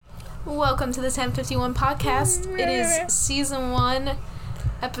Welcome to the 1051 podcast. It is season 1,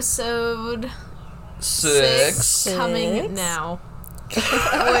 episode 6 coming now.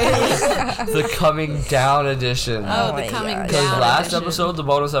 The coming down edition. Oh, the coming down. Because last edition. episode, the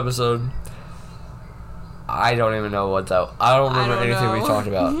bonus episode, I don't even know what that. I don't remember anything we talked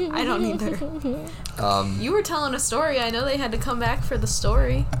about. I don't either. You were telling a story. I know they had to come back for the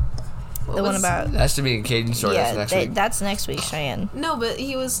story. The one about... That's to be in Caden's story. Yeah, that's next week. That's next week, Cheyenne. No, but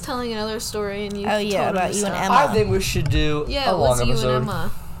he was telling another story and you Oh, yeah, told about him you and stuff. Emma. I think we should do Yeah, a it long was you episode. and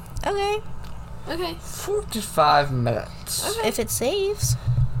Emma. Okay. 45 minutes. Okay. If it saves.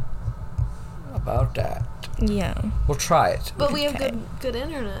 About that. Yeah. We'll try it. But we have Okay. good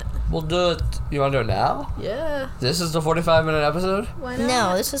internet. We'll do it. You want to do it now? Yeah. This is the 45-minute episode? Why not?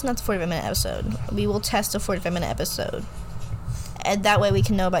 No, this is not the 45-minute episode. We will test a 45-minute episode. And that way we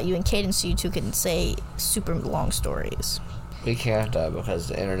can know about you and Caden so you two can say super long stories. We can't because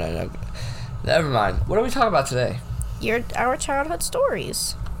the internet. Never mind. What are we talking about today? Our childhood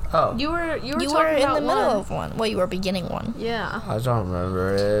stories. Oh. You were You talking were in about the middle one. of one. Well, you were beginning one. Yeah. I don't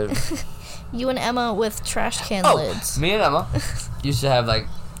remember it. You and Emma with trash can lids. Me and Emma used to have I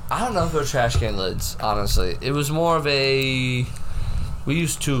don't know if it was trash can lids, honestly. It was more of we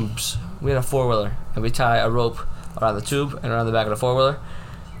used tubes. We had a 4-wheeler and we tie a rope around the tube and around the back of the 4-wheeler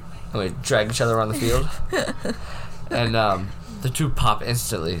and we drag each other around the field. And the tube popped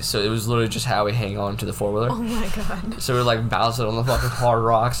instantly, so it was literally just how we hang on to the 4-wheeler. Oh my god. So we were bouncing on the fucking hard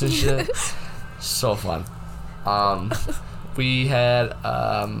rocks and shit. So fun. We had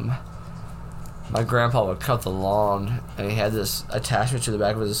my grandpa would cut the lawn, and he had this attachment to the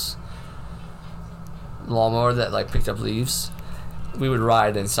back of his lawnmower that picked up leaves. We would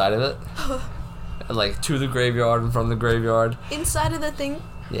ride inside of it, and, to the graveyard and from the graveyard. Inside of the thing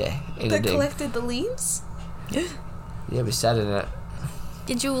Yeah, in that the ding. collected the leaves? Yeah, we sat in it.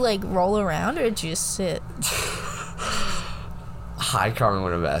 Did you roll around or did you just sit? High Carmen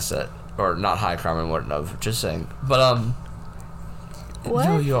would have asked that, or not High Carmen wouldn't have. Just saying, but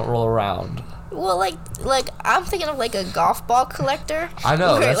What? you don't roll around. Well, I'm thinking of a golf ball collector. I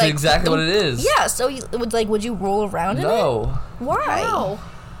know, Where, that's exactly what it is. Yeah, so would you roll around in it? No, Why? Wow.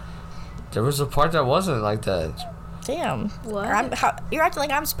 there was a part that wasn't like that. Damn. What? You're acting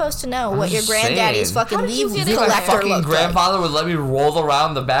like I'm supposed to know I'm what your just granddaddy's saying. fucking How did you leaf get in My there? collector fucking looked grandfather would let me roll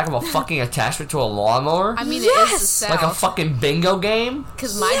around the back of a fucking attachment to a lawnmower? I mean, Yes! it is the Like a South. fucking bingo game?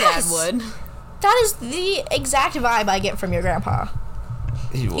 Because my Yes! dad would. That is the exact vibe I get from your grandpa.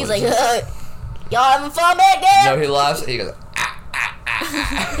 He would. He's like, y'all having fun back there? No, he laughs. He goes,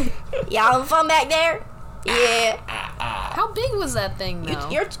 Y'all having fun back there? Yeah. How big was that thing, though?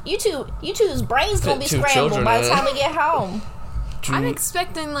 You two's brains gonna be Two scrambled children by in the it. time we get home. I'm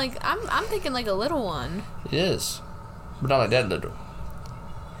expecting, I'm thinking a little one. It is. But not like that little.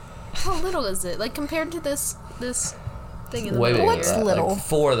 How little is it? Compared to this thing in the Way middle bigger What's than that. little?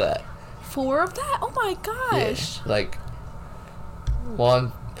 4 of that. 4 of that? Oh my gosh. Yeah.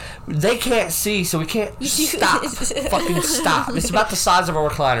 One. They can't see, so we can't stop. Fucking stop. It's about the size of a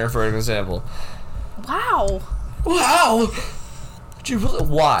recliner, for an example. Wow. Wow!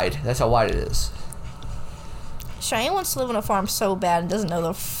 Wide. That's how wide it is. Cheyenne wants to live on a farm so bad and doesn't know the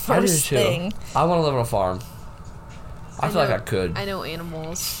I do first too. thing. I want to live on a farm. I feel like I could. I know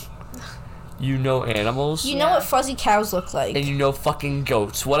animals. You know animals? You know Yeah. what fuzzy cows look like. And you know fucking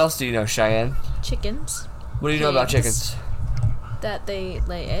goats. What else do you know, Cheyenne? Chickens. What do you know about Pigs. chickens? That they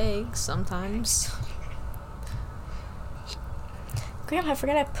lay eggs sometimes. Grandma, I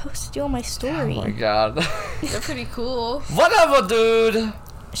forgot I posted you on my story. Oh my god. They're pretty cool. Whatever, dude!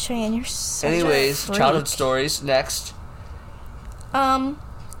 Cheyenne, you're such a Anyways, freak. childhood stories. Next.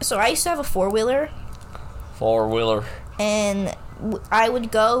 So I used to have a 4-wheeler, 4-wheeler. and I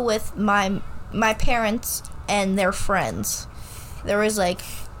would go with my parents and their friends. There was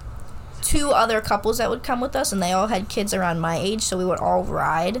 2 other couples that would come with us, and they all had kids around my age, so we would all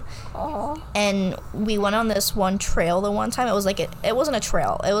ride. Aww. And we went on this one trail the one time. It was it wasn't a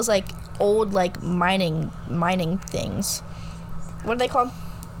trail. It was old mining things. What are they called?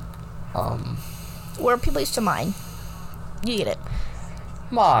 Where people used to mine. You get it.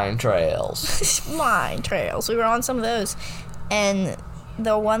 Mine trails. Mine trails. We were on some of those, and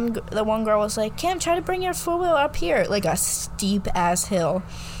the one girl was like, "Kim, try to bring your 4-wheeler up here, a steep ass hill."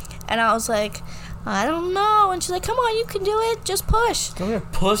 And I was like, "I don't know." And she's like, "Come on, you can do it. Just push." Come here,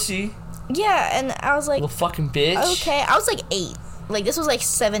 pussy. Yeah, and I was like, Little fucking bitch. "Okay." I was 8. This was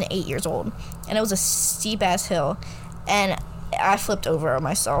 7, 8 years old, and it was a steep ass hill, and I flipped over on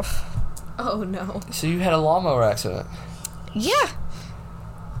myself. Oh no. So you had a lawnmower accident. Yeah,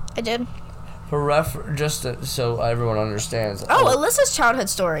 I did. So everyone understands. Oh, Alyssa's childhood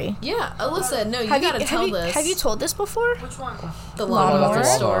story. Yeah, Alyssa, no, you gotta tell this. Have you told this before? Which one? The Lawnmower lawnmower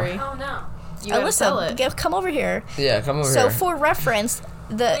story. Oh, no. You gotta tell it. Alyssa, come over here. Yeah, come over here. So for reference,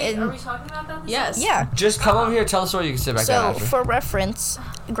 Are we talking about that? Yes. Yeah. Just come over here, tell the story, you can sit back down after. So for reference,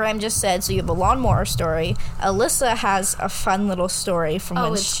 Graham just said, so you have a lawnmower story. Alyssa has a fun little story from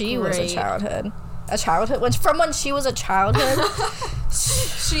when she was a childhood. From when she was a childhood.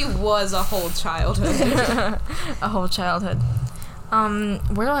 She was a whole childhood. A whole childhood.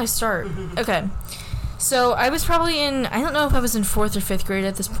 Where do I start? Okay. So I was probably I don't know if I was in 4th or 5th grade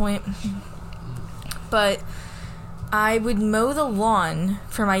at this point, but I would mow the lawn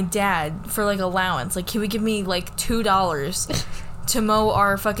for my dad for like allowance. Like he would give me like $2 to mow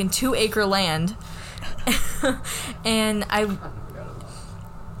our fucking 2-acre land. And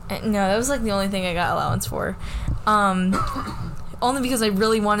no, that was like the only thing I got allowance for. Only because I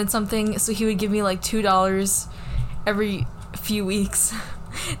really wanted something, so he would give me like $2 every few weeks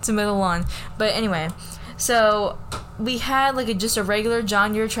to mow the lawn. But anyway, so we had like just a regular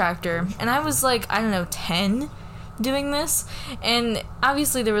John Deere tractor, and I was like, I don't know, 10 doing this, and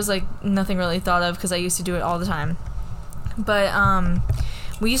obviously there was like nothing really thought of because I used to do it all the time. But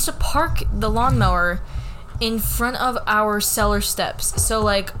we used to park the lawnmower in front of our cellar steps. So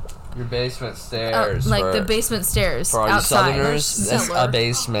like your basement stairs. Like the basement stairs for all outside. you Southerners, that's a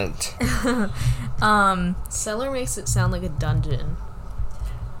basement. Cellar makes it sound like a dungeon.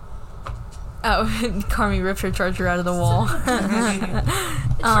 Oh, Carmi ripped her charger out of the wall.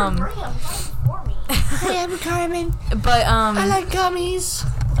 Hey, I'm Carmen. But I like gummies.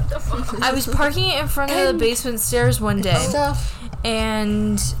 I was parking it in front of the basement stairs one day,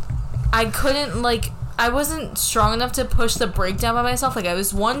 and I couldn't I wasn't strong enough to push the brake down by myself. Like I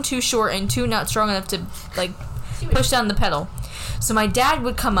was 1, too short, and 2, not strong enough to push down the pedal. So my dad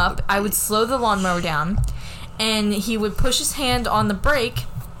would come up, I would slow the lawnmower down, and he would push his hand on the brake,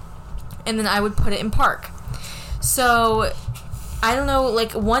 and then I would put it in park. So I don't know,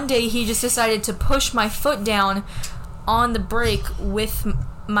 one day he just decided to push my foot down on the brake with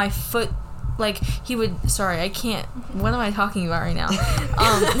my foot. He would, sorry, I can't, what am I talking about right now?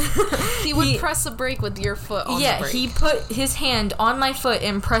 He would press the brake with your foot on the brake. Yeah, he put his hand on my foot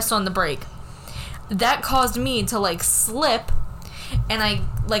and pressed on the brake. That caused me to, slip, and I,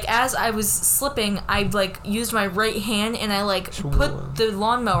 as I was slipping, I, used my right hand, and I, put the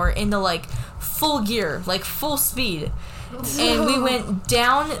lawnmower into, full gear, full speed. And we went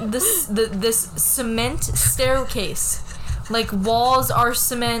down this cement staircase. Walls are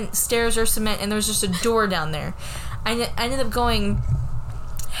cement, stairs are cement, and there's just a door down there. I ended up going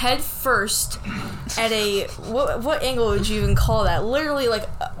head first at a... What angle would you even call that? Literally,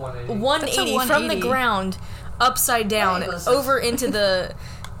 180 from the ground, upside down, over into the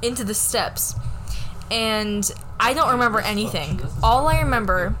steps. And I don't remember anything. All I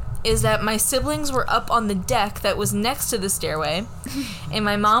remember is that my siblings were up on the deck that was next to the stairway, and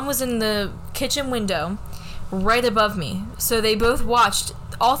my mom was in the kitchen window right above me. So they both watched,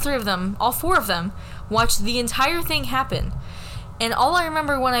 all 4 of them, watched the entire thing happen. And all I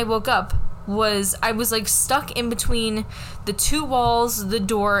remember when I woke up was I was stuck in between the 2 walls, the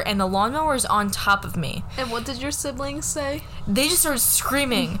door, and the lawnmower's on top of me. And what did your siblings say? They just started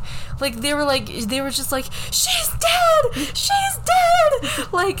screaming. They were just like, she's dead! She's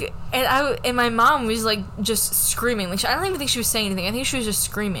dead! And my mom was just screaming. I don't even think she was saying anything. I think she was just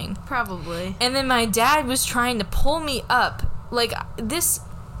screaming. Probably. And then my dad was trying to pull me up. This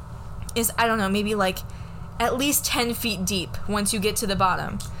is, I don't know, maybe at least 10 feet deep once you get to the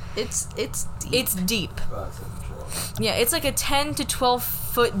bottom. It's deep. It's deep. Yeah, it's a 10 to 12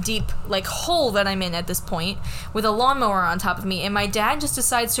 foot deep hole that I'm in at this point with a lawnmower on top of me, and my dad just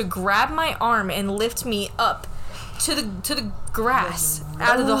decides to grab my arm and lift me up to the grass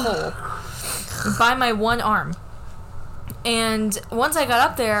out of the hole by my one arm. And once I got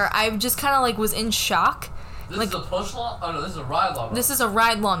up there, I just kind of was in shock. This is a push lawn? Oh no, this is a ride lawnmower. This is a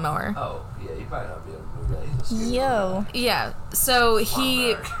ride lawnmower. Oh, yeah, you probably not be able to move that. Yo. Yeah, so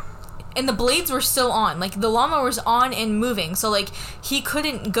he... And the blades were still on. The lawnmower was on and moving. So, he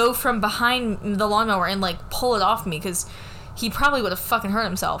couldn't go from behind the lawnmower and, pull it off me, because he probably would have fucking hurt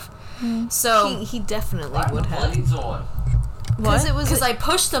himself. So... He definitely would have. Blades on? What? Because I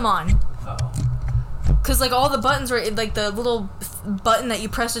pushed them on. Oh. Because, all the buttons were, the little button that you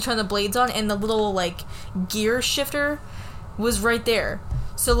press to turn the blades on, and the little, gear shifter was right there.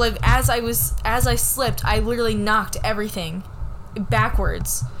 So, as I slipped, I literally knocked everything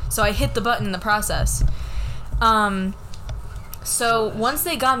backwards. So I hit the button in the process. So once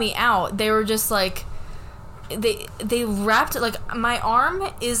they got me out, they were just they wrapped my arm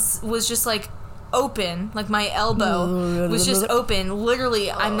was just open, like my elbow was just open.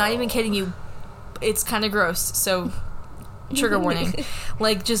 Literally, I'm not even kidding you. It's kind of gross, so trigger warning.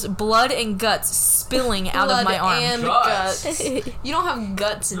 Like, just blood and guts spilling out of my arm. And guts. You don't have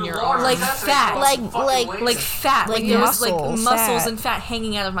guts in your arm. Like fat. Like fat. Like there was like muscle, muscles fat. and fat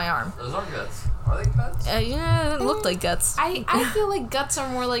hanging out of my arm. Those are guts. Are they guts? Yeah, it looked like guts. I feel like guts are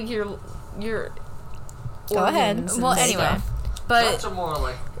more like your Go ahead. organs and Well, anyway. stuff. But Guts are more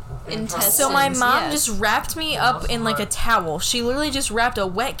like Intestines. so my mom yes. just wrapped me up in like a towel. She literally just wrapped a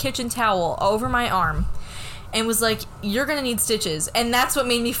wet kitchen towel over my arm and was like, "You're gonna need stitches." And that's what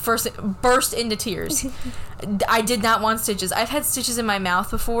made me first burst into tears. I did not want stitches. I've had stitches in my mouth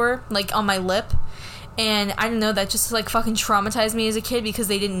before, like on my lip. And I don't know, that just like fucking traumatized me as a kid because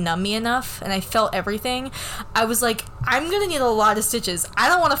they didn't numb me enough and I felt everything. I was like, I'm gonna need a lot of stitches. I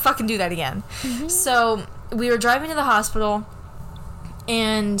don't want to fucking do that again. So we were driving to the hospital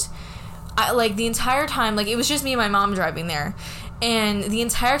and I, like, the entire time, like, it was just me and my mom driving there. And the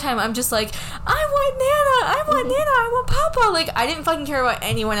entire time I'm just like, I want Nana, I want Papa. Like, I didn't fucking care about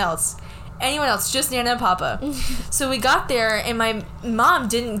anyone else, just Nana and Papa. So we got there and my mom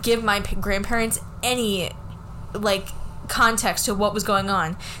didn't give my grandparents any like context to what was going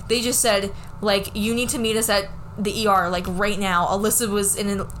on. They just said, like, you need to meet us at the ER, like, right now. Alyssa was in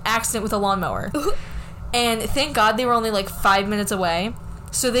an accident with a lawnmower. And thank God they were only like 5 minutes away.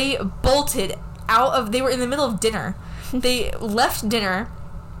 So they bolted out of, they were in the middle of dinner. They left dinner,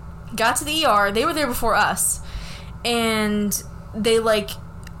 got to the ER, they were there before us. And they like,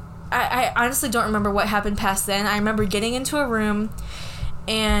 I honestly don't remember what happened past then. I remember getting into a room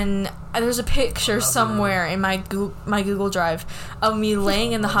and there's a picture somewhere in my Google Drive of me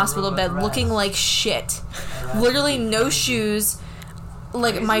laying in the hospital bed looking like shit. Literally no shoes.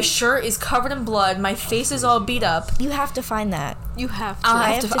 Like, my shirt is covered in blood. My face is all beat up. You have to find that. You have to. I'll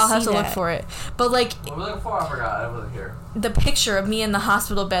have to see look that. for it. But, like, What were we looking for? I forgot. I wasn't here. the picture of me in the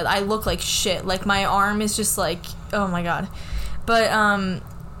hospital bed, I look like shit. Like, my arm is just like, oh my god. But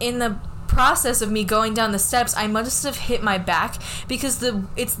in the process of me going down the steps, I must have hit my back because the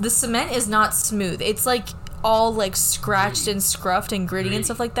cement is not smooth. It's like all like scratched and scruffed and gritty and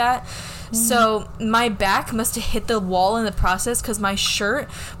stuff like that. So my back must have hit the wall in the process because my shirt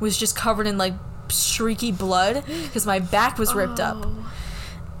was just covered in like streaky blood because my back was ripped up.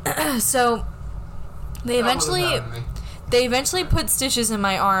 So they eventually put stitches in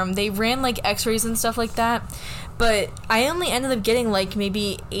my arm. They ran like x-rays and stuff like that. But I only ended up getting like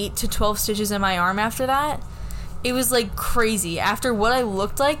maybe 8 to 12 stitches in my arm after that. It was like crazy. After what I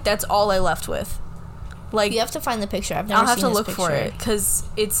looked like, that's all I left with. Like, You have to find the picture. I've never I'll have seen to this look for picture. it because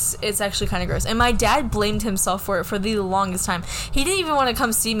it's actually kind of gross. And my dad blamed himself for it for the longest time. He didn't even want to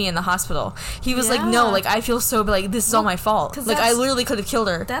come see me in the hospital. He was like, no, like, I feel so, like, this is all my fault. 'cause Like, I literally could have killed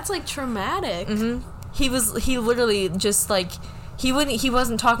her. That's like traumatic. He literally just like, he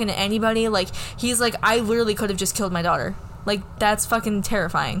wasn't talking to anybody. Like, he's like, I literally could have just killed my daughter. Like, that's fucking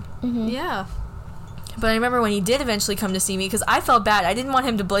terrifying. Yeah. But I remember when he did eventually come to see me because I felt bad. I didn't want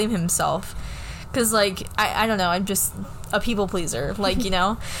him to blame himself. Because, like, I don't know, I'm just a people pleaser, like, you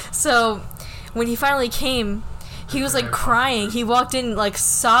know? So, when he finally came, he was, like, crying. He walked in, like,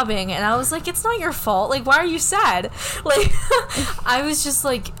 sobbing, and I was like, it's not your fault. Like, why are you sad? Like, I was just,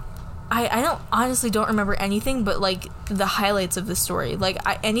 like, I honestly don't remember anything but, like, the highlights of the story. Like,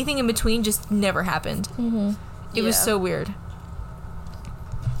 anything in between just never happened. It was Yeah. so weird.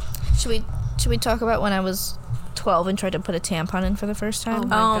 Should we talk about when I was 12 and tried to put a tampon in for the first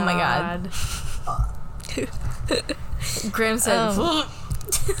time? Oh my God. Graham said,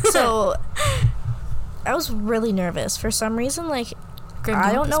 So I was really nervous for some reason. Like, Graham, I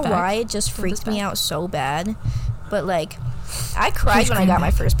you don't want know this back? why it just freaked this me back? out so bad, but like, I cried when I Graham got my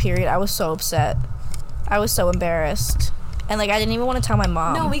back. first period. I was so upset. I was so embarrassed, and like I didn't even want to tell my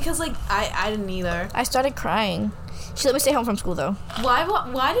mom. No, because like I didn't either. I started crying. She let me stay home from school though.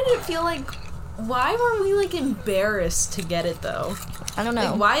 Why did it feel like? Why were we like embarrassed to get it though? I don't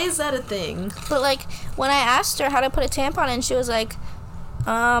know. Like, why is that a thing? But like when I asked her how to put a tampon in, she was like,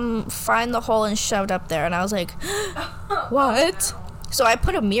 find the hole and shove it up there. And I was like, what? So I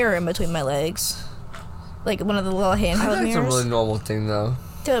put a mirror in between my legs. Like one of the little I handheld think it's a mirrors. really normal thing, though.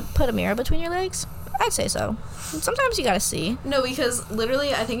 To put a mirror between your legs? I'd say so. Sometimes you gotta see. No, because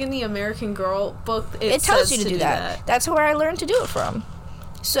literally, I think in the American Girl book, It tells says you to do that. That's where I learned to do it from.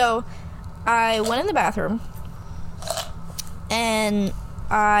 So I went in the bathroom and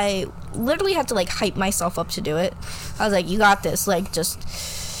I literally had to like hype myself up to do it. I was like, you got this. Like,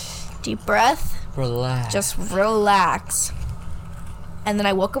 just deep breath. Relax. Just relax. And then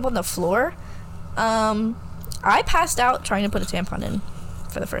I woke up on the floor. I passed out trying to put a tampon in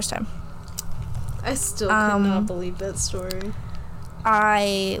for the first time. I still cannot believe that story.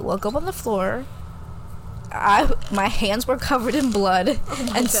 I woke up on the floor. My hands were covered in blood,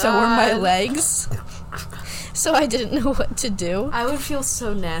 and so were my legs. So I didn't know what to do. I would feel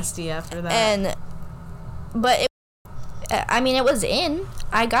so nasty after that. But it was in.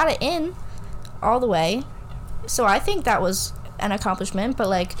 I got it in all the way. So I think that was an accomplishment. But,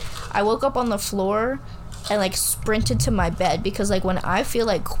 like, I woke up on the floor and, like, sprinted to my bed because, like, when I feel,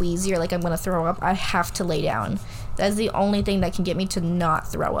 like, queasy or, like, I'm going to throw up, I have to lay down. That's the only thing that can get me to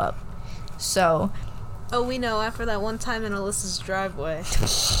not throw up. So... Oh, we know, after that one time in Alyssa's driveway.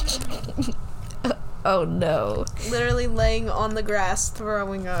 Oh, no. Literally laying on the grass,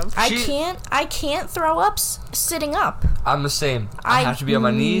 throwing up. I can't throw up sitting up. I'm the same. I have to be on my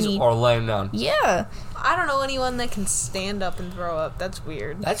knees or laying down. Yeah. I don't know anyone that can stand up and throw up. That's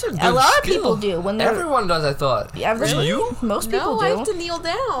weird. That's a good A lot of skill. people do. When they're, Everyone does, I thought. Yeah, really? You? Most people do. I have to kneel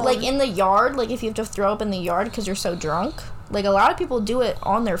down. Like, in the yard, like, if you have to throw up in the yard because you're so drunk. Like, a lot of people do it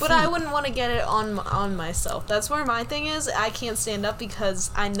on their feet. But I wouldn't want to get it on myself. That's where my thing is. I can't stand up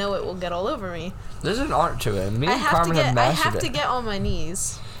because I know it will get all over me. There's an art to it. Me I and have Carmen have I mastered have it. to get on my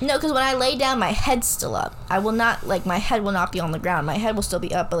knees. No, because when I lay down, my head's still up. I will not, like, my head will not be on the ground. My head will still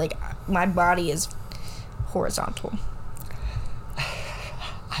be up, but, like, my body is horizontal.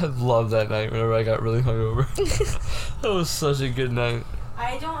 I love that night whenever I got really hungover. That was such a good night.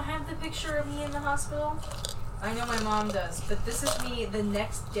 I don't have the picture of me in the hospital. I know my mom does, but this is me the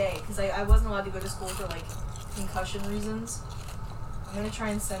next day because I wasn't allowed to go to school for like concussion reasons. I'm gonna try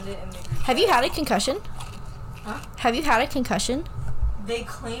and send it in the group. Have you had a concussion? Huh? Have you had a concussion? They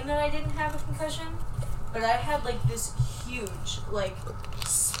claim that I didn't have a concussion, but I had like this huge like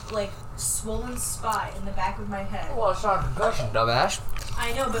swollen spot in the back of my head. Well, it's not a concussion, dumbass.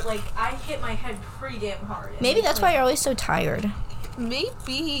 I know, but like I hit my head pretty damn hard. Maybe that's why you're always so tired.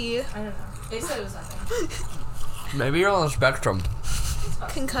 Maybe. I don't know. They said it was nothing. Maybe you're on the spectrum.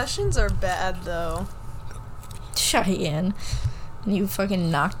 Concussions are bad, though. Cheyenne. You fucking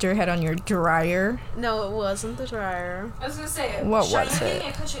knocked your head on your dryer. No, it wasn't the dryer. I was gonna say, What Cheyenne was it?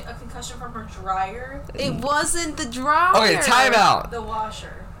 getting a concussion from her dryer. It wasn't the dryer. Okay, time out. The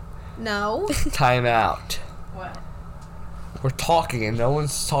washer. No. Time out. What? We're talking and no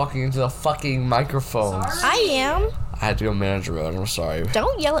one's talking into the fucking microphones. Sorry. I am. I had to go manager mode. I'm sorry.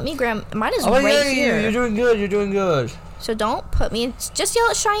 Don't yell at me, Graham. Mine is I'm right yelling at here. you. You're doing good. You're doing good. So don't put me in. Just yell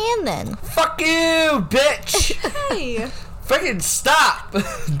at Cheyenne then. Fuck you, bitch. Hey. Freaking stop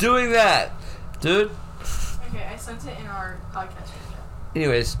doing that, dude. Okay, I sent it in our podcast chat.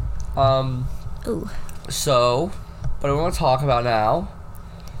 Anyways, Ooh. so, what do we want to talk about now?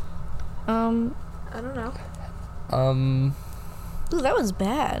 I don't know. Ooh, that was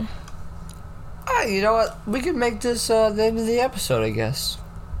bad. You know what? We can make this the end of the episode, I guess.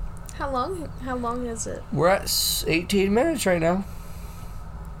 How long is it? We're at 18 minutes right now.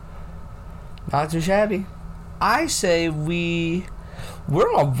 Not too shabby. I say we're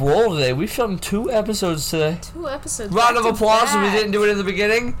on a roll today. We filmed 2 episodes today. 2 episodes. Round of back to applause if we back. didn't do it in the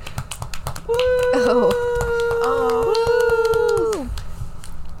beginning. Oh.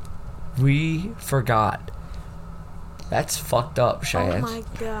 We forgot. That's fucked up, Cheyenne. Oh my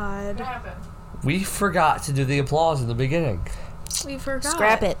god. What happened? We forgot to do the applause in the beginning. We forgot.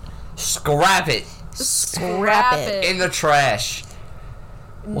 Scrap it. Scrap it. Scrap it. In the trash.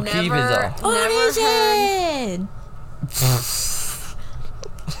 We'll keep it though. What is it?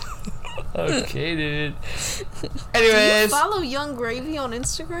 Okay, dude. Do you Anyways. follow Young Gravy on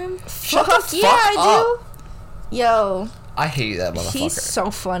Instagram? Shut the Fuck yeah, fuck I up. do. Yo, I hate that motherfucker. he's so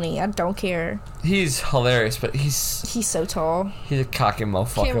funny. I don't care. He's hilarious, but he's so tall. a cocky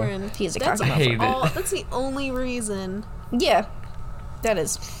motherfucker. Cameron. He's a that's cocky I hate motherfucker. it. That's the only reason. Yeah, that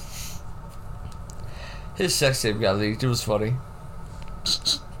is. His sex tape got leaked. It was funny.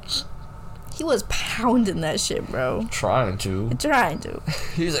 He was pounding that shit, bro. Trying to. Trying to.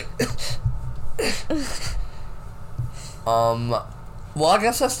 He's like. Well, I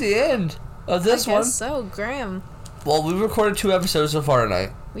guess that's the end of this I one. guess so, Graham. Well, we recorded 2 episodes so far tonight.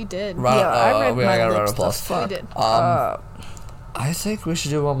 We did. Right. Yeah, I read we my got a round lips of the applause. fuck. We did. I think we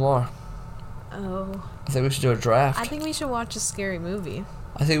should do one more. Oh. I think we should do a draft. I think we should watch a scary movie.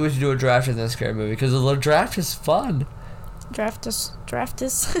 I think we should do a draft in this scary movie because the draft is fun. Drafts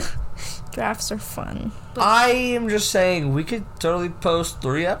are fun. I am just saying we could totally post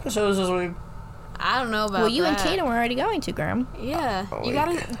 3 episodes this week. I don't know about Well, you that. and Kaden were already going to, Graham. Yeah. Oh, You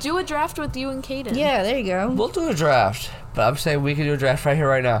gotta do a draft with you and Kaden. Yeah, there you go. We'll do a draft, but I'm saying we can do a draft right here,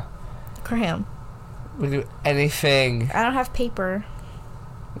 right now. Graham, We can do anything. I don't have paper.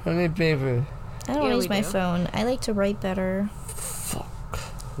 Any paper. I don't Yeah, use we my do. phone. I like to write better. Fuck.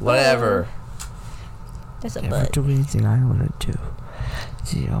 Whatever. That's a never butt. do anything I want to do.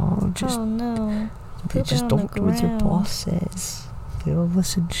 They all just, Oh no. they Pooping just on the don't do what their ground. boss says. They don't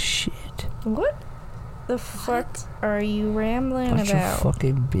listen to shit. What the fuck are you rambling Bunch about? of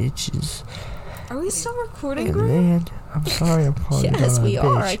fucking bitches. Are we still recording, And Graham? then, I'm sorry I'm calling you Yes, a we are.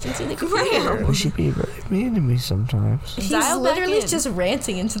 bitch. I can see the Graham. computer. Well, she be very mean to me sometimes. He's Dial back literally in. just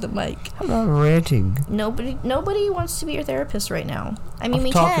ranting into the mic. I'm not ranting. Nobody wants to be your therapist right now. I mean, I'm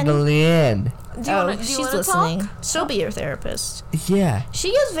we talking can. to Leanne. She's listening. She'll be your therapist. Yeah.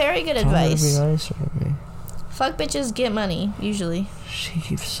 She gives very good Tell her to be advice. nicer to me. Fuck bitches, get money. Usually. She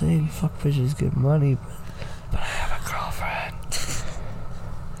keeps saying fuck bitches get money, but I have a girlfriend.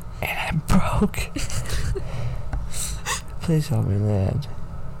 And I'm broke. Please help me, Leanne.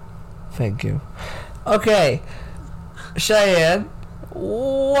 Thank you. Okay. Cheyenne,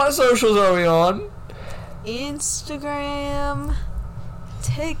 what socials are we on? Instagram,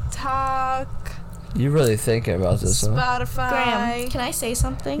 TikTok, You're really thinking about this, huh? Spotify. Graham, can I say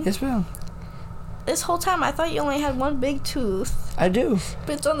something? Yes, ma'am. This whole time I thought you only had one big tooth, I do.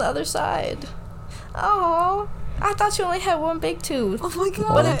 but it's on the other side. Oh, I thought you only had one big tooth, Oh my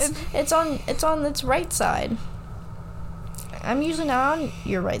but god. it's on its right side. I'm usually not on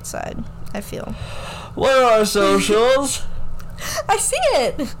your right side, I feel. What are our socials? I see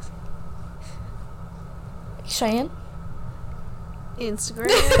it. Cheyenne. Instagram,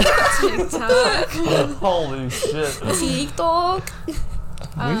 TikTok. Holy shit. TikTok.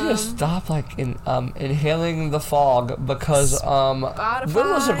 We just stop like inhaling the fog because Spotify.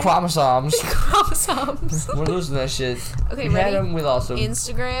 we're losing chromosomes. Chromosomes. We're losing that shit. Okay, we had ready? them, we lost them.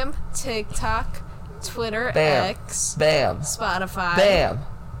 Instagram, TikTok, Twitter, Bam. X, Bam. Spotify, Bam.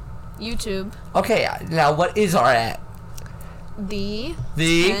 YouTube, Okay, now what is our at? the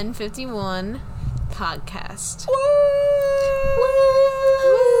The 1051 podcast.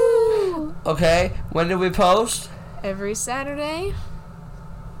 Woo! Okay, when did we post? Every Saturday,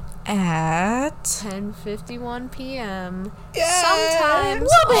 At 10:51 p.m. Yay! Sometimes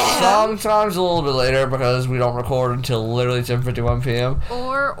Sometimes a little bit later because we don't record until literally 10:51 p.m.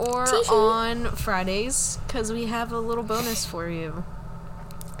 or Tee-hee. on Fridays because we have a little bonus for you.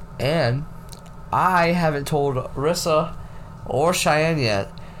 And I haven't told Alyssa or Cheyenne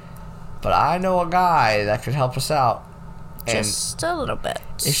yet, but I know a guy that could help us out. And just a little bit.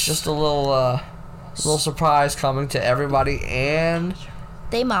 it's just a little surprise coming to everybody, and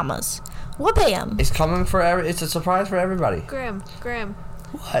They mamas. We'll pay 'em. it's coming for it's a surprise for everybody. Graham,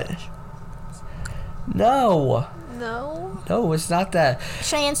 What? No, it's not that.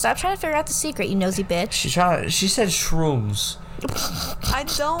 Cheyenne, stop trying to figure out the secret, you nosy bitch. She said shrooms. I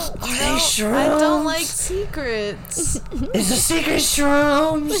don't know. shrooms? I don't like secrets. It's a secret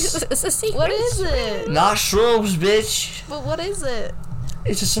shrooms. It's a secret. What is it? Not shrooms, bitch. But what is it?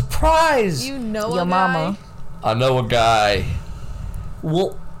 It's a surprise. You know Your a mama. guy? I know a guy.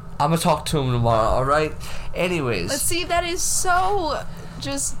 Well, I'm gonna talk to him tomorrow, alright? Anyways, Let's see. That is so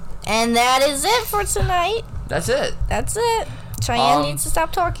just. And that is it for tonight. that's it. That's it. Cheyenne Um, needs to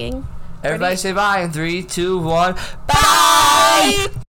stop talking. Everybody say bye in 3, 2, 1. Bye!